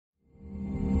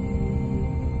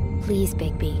Please,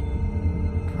 Bigby.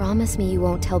 Promise me you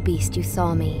won't tell Beast you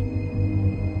saw me.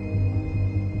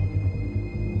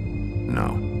 No,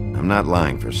 I'm not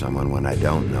lying for someone when I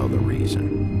don't know the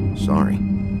reason. Sorry.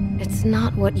 It's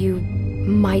not what you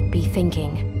might be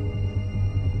thinking.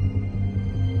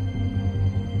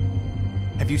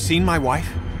 Have you seen my wife?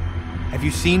 Have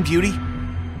you seen Beauty?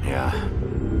 Yeah,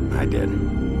 I did.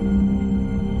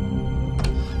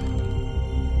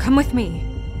 Come with me.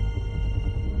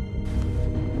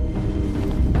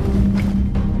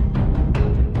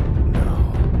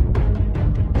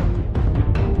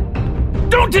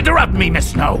 Don't interrupt me,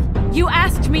 Miss Snow! You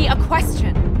asked me a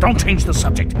question. Don't change the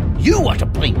subject. You are to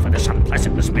blame for this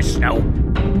unpleasantness, Miss Snow.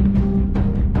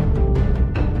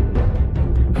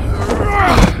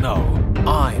 No,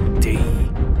 I'm Dee.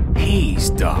 He's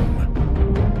dumb.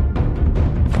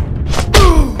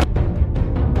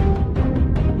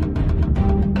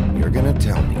 You're gonna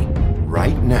tell me,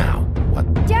 right now,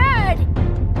 what... Dad!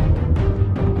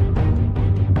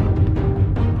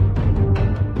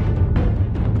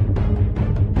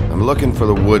 I'm looking for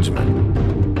the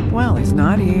woodsman. Well, he's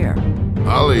not here.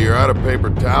 Ollie, you're out of paper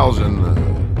towels and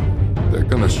they're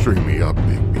gonna string me up,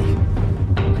 Bigby.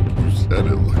 Like you said,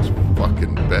 it looks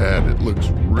fucking bad. It looks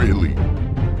really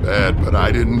bad, but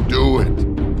I didn't do it.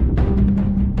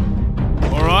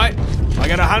 Alright, I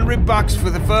got $100 for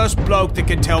the first bloke that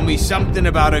can tell me something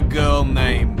about a girl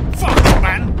named... Fuck,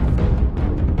 man!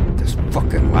 This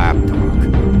fucking lapdog.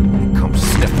 He comes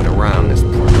sniffing around this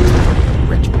place.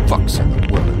 Rich fucks in the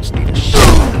wilderness need a shit.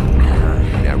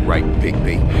 Yeah, right,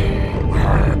 Bigby.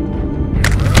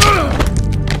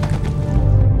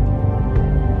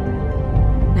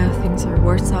 Now things are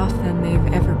worse off than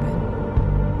they've ever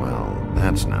been. Well,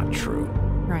 that's not true.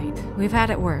 Right. We've had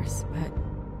it worse, but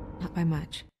not by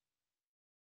much.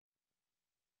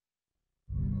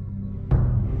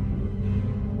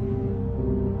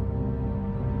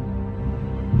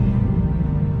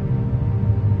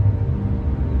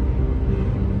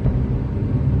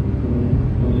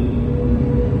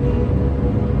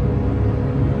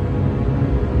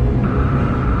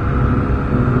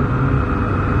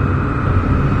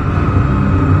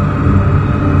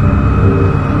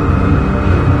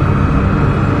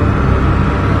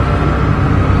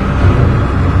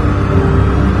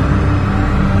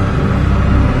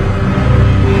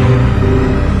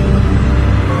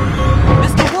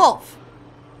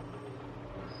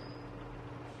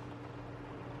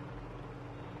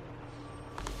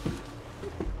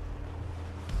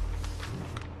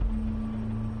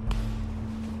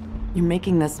 You're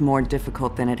making this more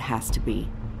difficult than it has to be.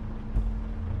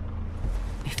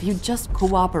 If you just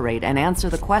cooperate and answer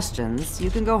the questions, you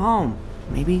can go home.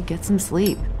 Maybe get some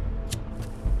sleep.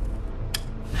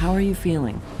 How are you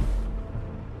feeling?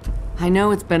 I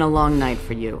know it's been a long night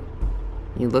for you.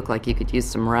 You look like you could use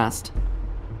some rest.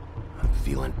 I'm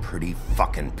feeling pretty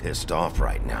fucking pissed off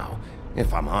right now.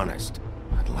 If I'm honest,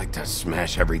 I'd like to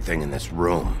smash everything in this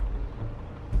room.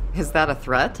 Is that a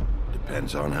threat?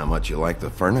 Depends on how much you like the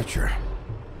furniture.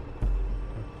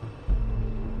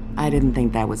 I didn't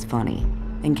think that was funny,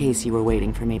 in case you were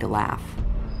waiting for me to laugh.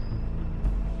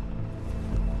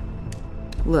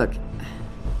 Look,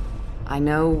 I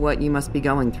know what you must be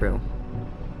going through.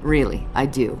 Really, I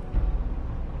do.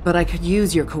 But I could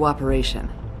use your cooperation.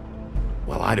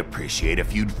 Well, I'd appreciate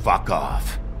if you'd fuck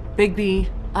off. Bigby,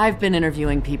 I've been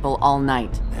interviewing people all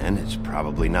night. And it's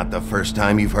probably not the first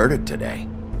time you've heard it today.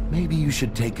 Maybe you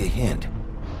should take a hint.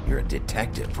 You're a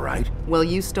detective, right? Well,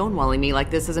 you stonewalling me like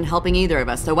this isn't helping either of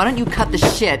us, so why don't you cut the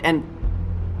shit and...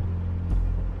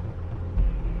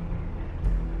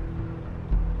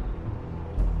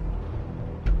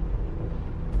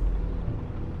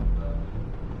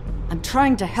 I'm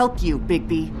trying to help you,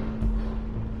 Bigby.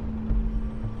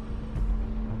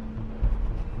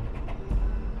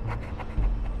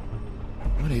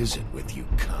 What is it with you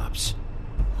cops?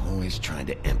 Always trying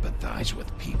to empathize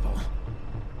with people.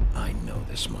 I know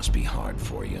this must be hard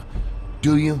for you.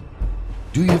 Do you?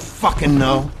 Do you fucking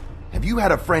know? Have you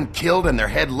had a friend killed and their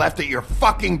head left at your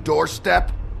fucking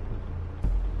doorstep?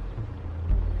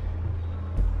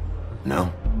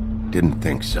 No? Didn't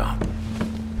think so.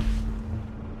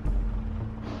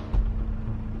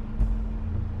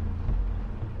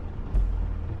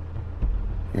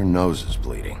 Your nose is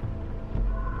bleeding.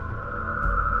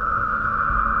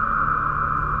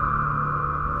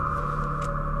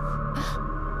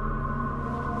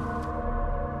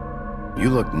 You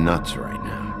look nuts right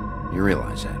now. You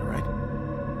realize that, right?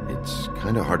 It's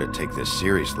kind of hard to take this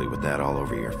seriously with that all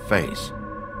over your face.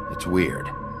 It's weird.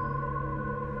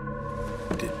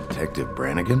 Detective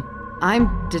Brannigan?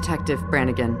 I'm Detective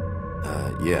Brannigan.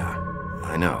 Yeah,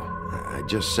 I know. I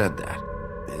just said that.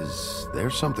 Is there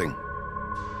something?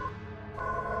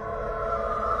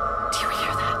 Do you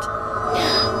hear that?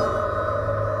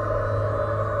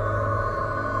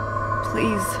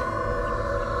 Please.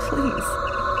 Please.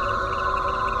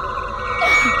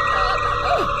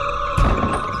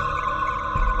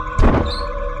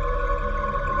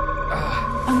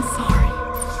 I'm sorry.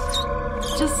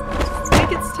 Just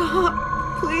make it stop,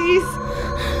 please.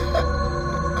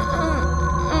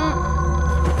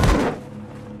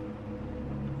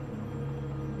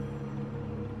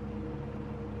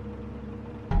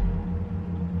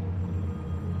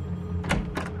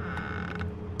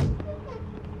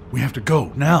 We have to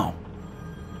go, now.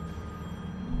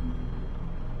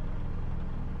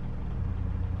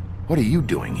 What are you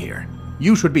doing here?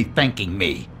 You should be thanking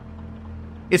me.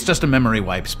 It's just a memory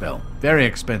wipe spell. Very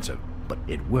expensive, but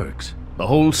it works. The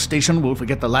whole station will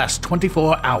forget the last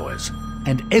 24 hours,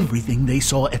 and everything they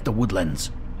saw at the Woodlands.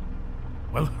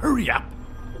 Well, hurry up.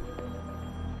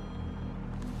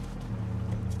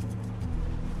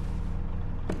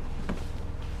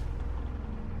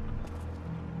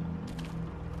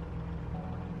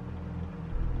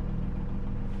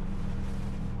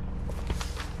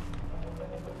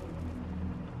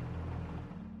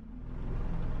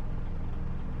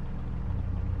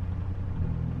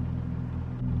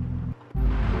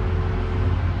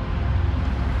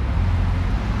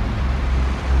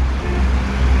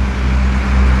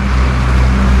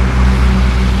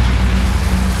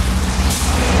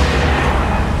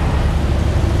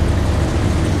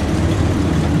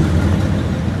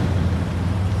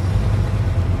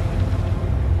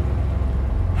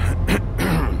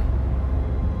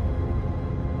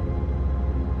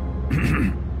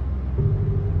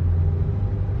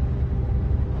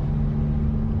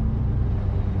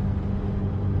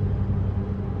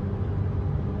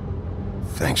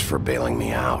 Thanks for bailing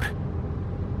me out.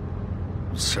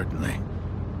 Certainly.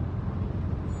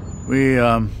 We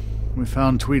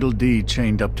found Tweedle Dee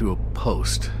chained up to a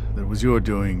post. That was your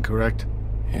doing, correct?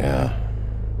 Yeah.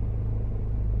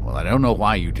 Well, I don't know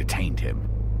why you detained him.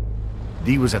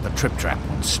 Dee was at the trip trap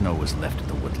when Snow was left at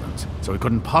the Woodlands, so he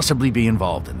couldn't possibly be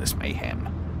involved in this mayhem.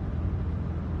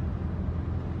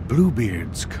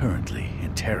 Bluebeard's currently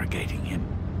interrogating him,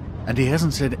 and he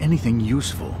hasn't said anything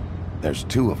useful. There's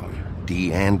two of them,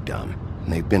 Dee and Dumb,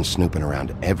 and they've been snooping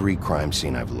around every crime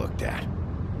scene I've looked at.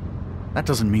 That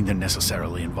doesn't mean they're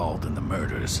necessarily involved in the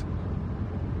murders.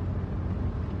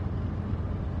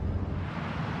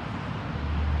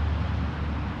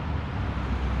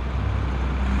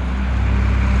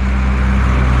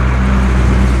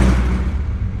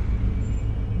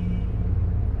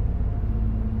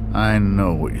 I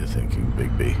know what you're thinking,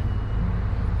 Bigby.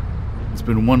 It's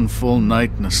been one full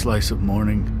night and a slice of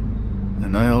morning,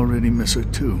 and I already miss her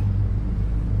too.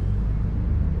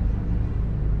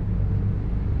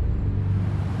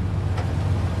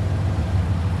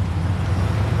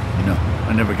 You know,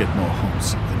 I never get more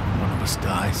homesick than when one of us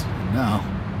dies. And now,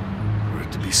 for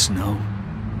it to be Snow,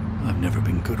 I've never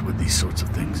been good with these sorts of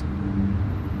things.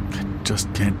 I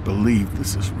just can't believe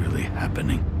this is really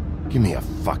happening. Give me a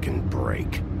fucking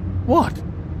break. What?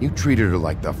 You treated her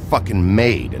like the fucking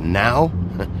maid, and now?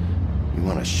 You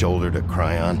want a shoulder to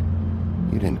cry on?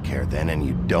 You didn't care then, and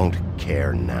you don't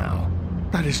care now.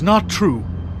 That is not true.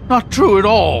 Not true at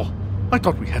all. I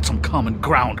thought we had some common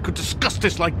ground, could discuss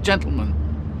this like gentlemen.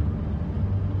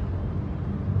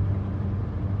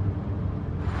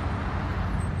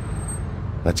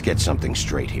 Let's get something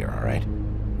straight here, all right?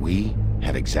 We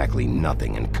have exactly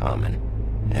nothing in common.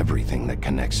 Everything that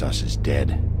connects us is dead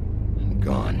and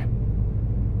gone.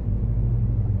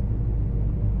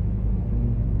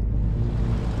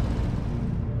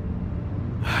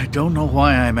 I don't know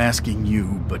why I'm asking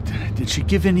you, but did she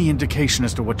give any indication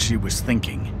as to what she was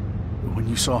thinking? When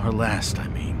you saw her last, I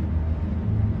mean.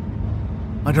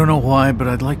 I don't know why, but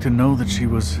I'd like to know that she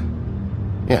was...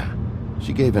 Yeah,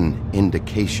 she gave an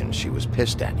indication she was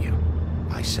pissed at you.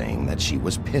 By saying that she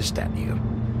was pissed at you.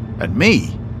 At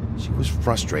me? She was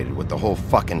frustrated with the whole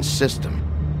fucking system.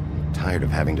 Tired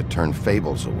of having to turn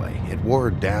Fables away. It wore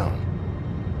her down.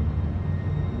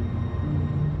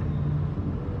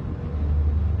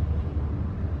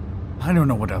 I don't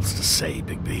know what else to say,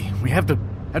 Bigby. We have to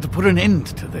put an end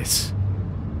to this.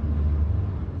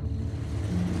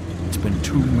 It's been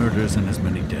 2 murders in as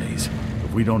many days.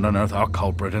 If we don't unearth our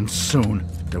culprit, and soon,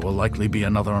 there will likely be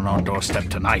another on our doorstep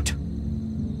tonight.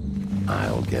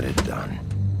 I'll get it done.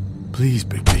 Please,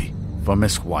 Bigby. For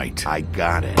Miss White. I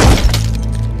got it.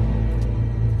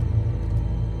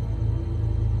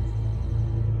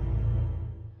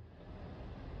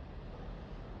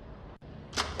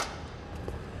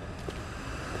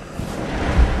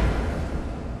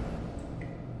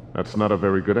 That's not a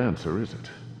very good answer, is it?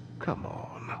 Come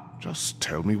on. Just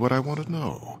tell me what I want to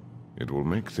know. It will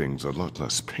make things a lot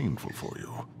less painful for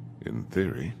you. In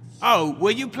theory. Oh,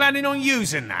 were you planning on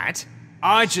using that?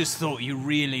 I just thought you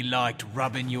really liked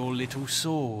rubbing your little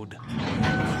sword.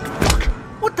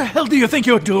 What the hell do you think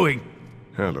you're doing?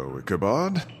 Hello,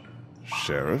 Ichabod.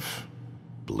 Sheriff.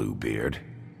 Bluebeard.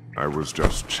 I was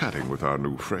just chatting with our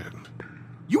new friend.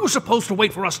 You were supposed to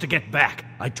wait for us to get back.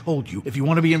 I told you, if you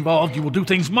want to be involved, you will do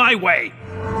things my way.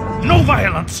 No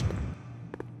violence!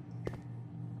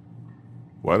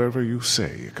 Whatever you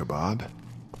say, Ichabod.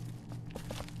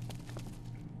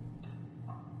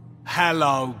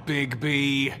 Hello, Big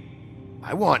B.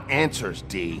 I want answers,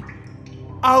 Dee.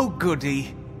 Oh,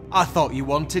 goody. I thought you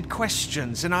wanted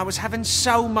questions, and I was having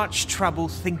so much trouble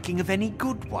thinking of any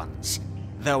good ones.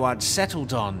 Though I'd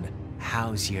settled on,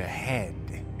 how's your head?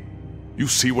 You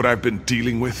see what I've been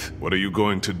dealing with? What are you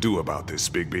going to do about this,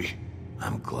 Bigby?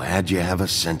 I'm glad you have a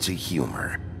sense of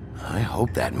humor. I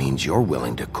hope that means you're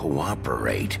willing to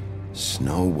cooperate.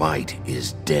 Snow White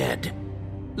is dead.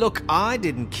 Look, I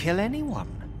didn't kill anyone.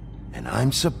 And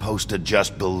I'm supposed to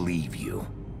just believe you.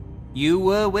 You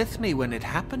were with me when it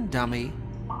happened, dummy.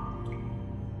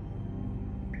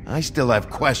 I still have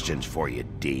questions for you,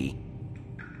 Dee.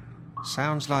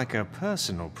 Sounds like a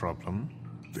personal problem.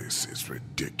 This is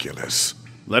ridiculous.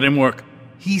 Let him work.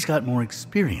 He's got more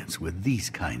experience with these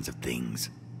kinds of things.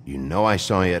 You know I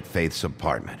saw you at Faith's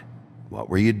apartment. What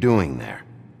were you doing there?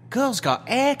 Girl's got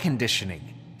air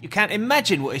conditioning. You can't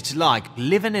imagine what it's like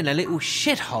living in a little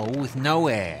shithole with no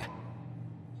air.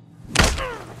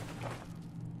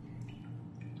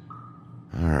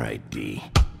 All right, Dee.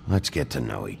 Let's get to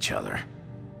know each other.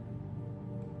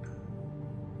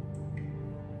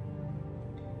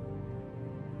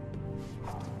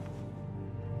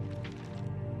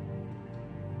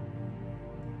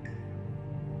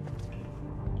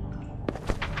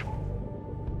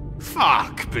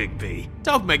 Fuck, Bigby.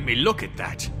 Don't make me look at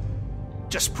that.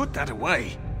 Just put that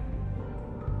away.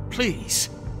 Please.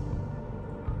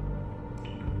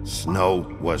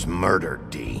 Snow was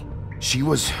murdered, Dee. She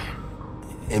was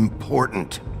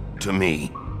important to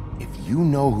me. If you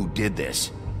know who did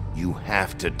this, you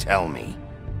have to tell me.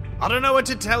 I don't know what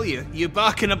to tell you. You're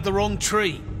barking up the wrong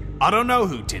tree. I don't know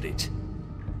who did it.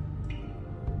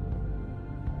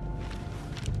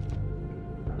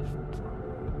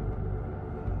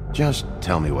 Just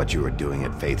tell me what you were doing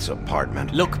at Faith's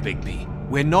apartment. Look, Bigby,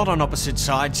 we're not on opposite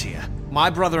sides here. My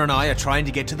brother and I are trying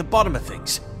to get to the bottom of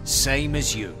things. Same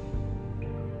as you.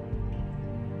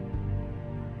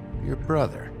 Your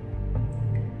brother?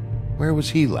 Where was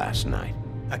he last night?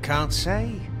 I can't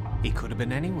say. He could have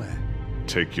been anywhere.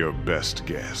 Take your best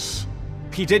guess.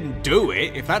 He didn't do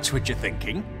it, if that's what you're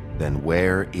thinking. Then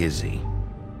where is he?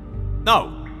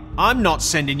 No, I'm not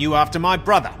sending you after my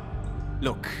brother.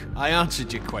 Look, I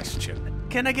answered your question.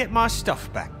 Can I get my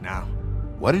stuff back now?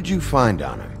 What did you find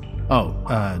on him?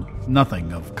 Oh,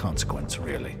 nothing of consequence,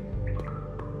 really.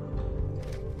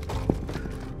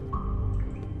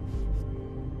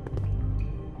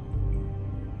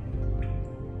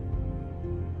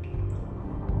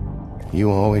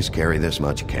 You always carry this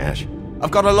much cash?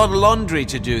 I've got a lot of laundry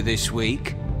to do this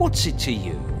week. What's it to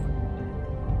you?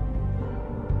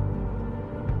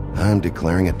 I'm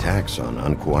declaring a tax on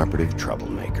uncooperative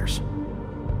troublemakers.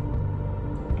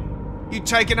 You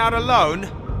taking out a loan?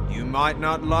 You might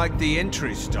not like the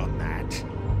interest on that.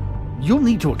 You'll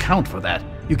need to account for that.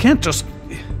 You can't just...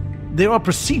 There are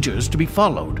procedures to be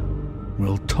followed.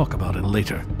 We'll talk about it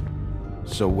later.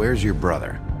 So where's your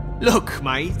brother? Look,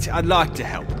 mate, I'd like to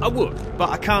help. I would, but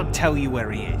I can't tell you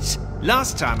where he is.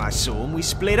 Last time I saw him, we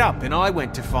split up and I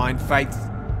went to find Faith.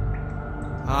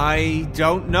 I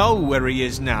don't know where he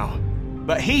is now,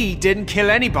 but he didn't kill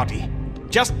anybody.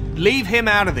 Just leave him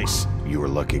out of this. You were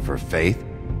looking for Faith?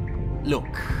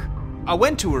 Look, I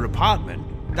went to her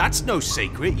apartment. That's no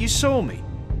secret, you saw me.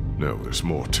 No, there's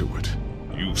more to it.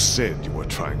 You said you were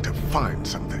trying to find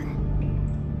something.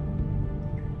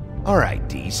 All right,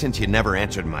 Dee, since you never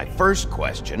answered my first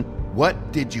question,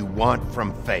 what did you want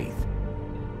from Faith?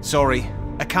 Sorry,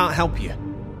 I can't help you.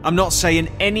 I'm not saying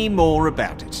any more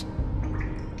about it.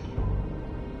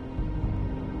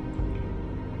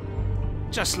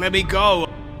 Just let me go.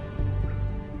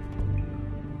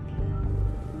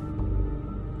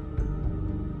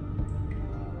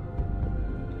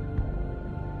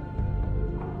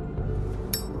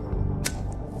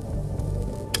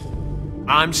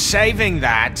 I'm saving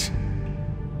that.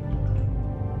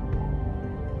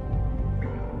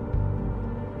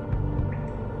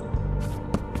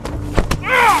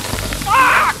 Ah!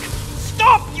 Fuck!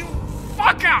 Stop, you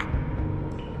fucker!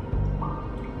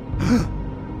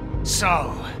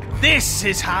 So, this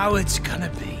is how it's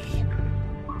gonna be.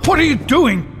 What are you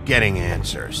doing? Getting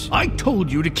answers. I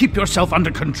told you to keep yourself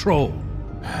under control.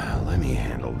 Let me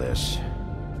handle this.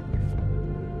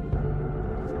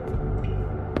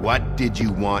 What did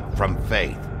you want from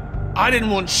Faith? I didn't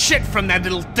want shit from that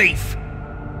little thief.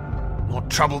 More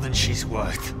trouble than she's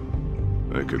worth.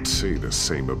 I could say the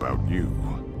same about you.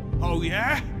 Oh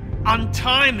yeah?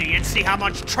 Untie me and see how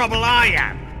much trouble I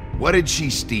am. What did she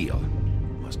steal?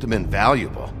 Must have been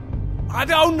valuable. I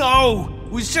don't know.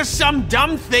 It was just some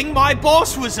dumb thing my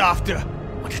boss was after.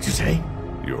 What did you say?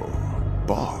 Your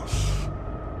boss.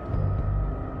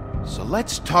 So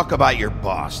let's talk about your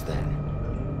boss then.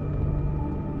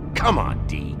 Come on,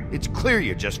 Dee. It's clear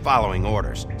you're just following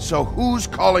orders. So who's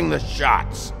calling the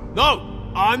shots?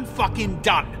 No, I'm fucking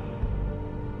done.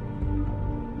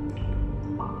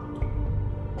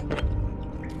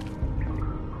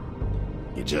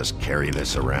 You just carry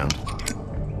this around?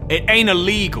 It ain't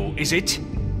illegal, is it?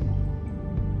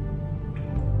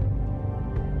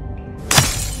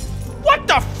 What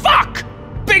the fuck?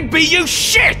 Bigby, you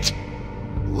shit!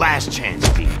 Last chance,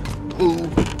 Dee. Who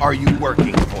are you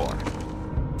working for?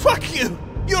 Fuck you!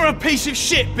 You're a piece of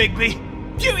shit,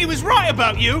 Bigby! Beauty was right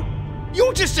about you!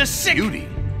 You're just a sick— Beauty?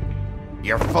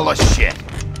 You're full of shit.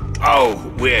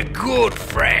 Oh, we're good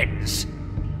friends.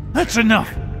 That's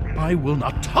enough. I will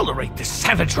not tolerate this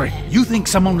savagery. You think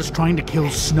someone was trying to kill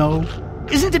Snow?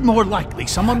 Isn't it more likely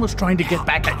someone was trying to get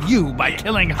back at you by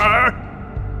killing her?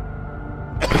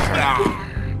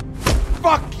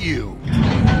 Fuck you!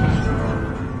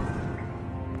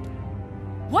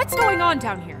 What's going on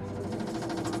down here?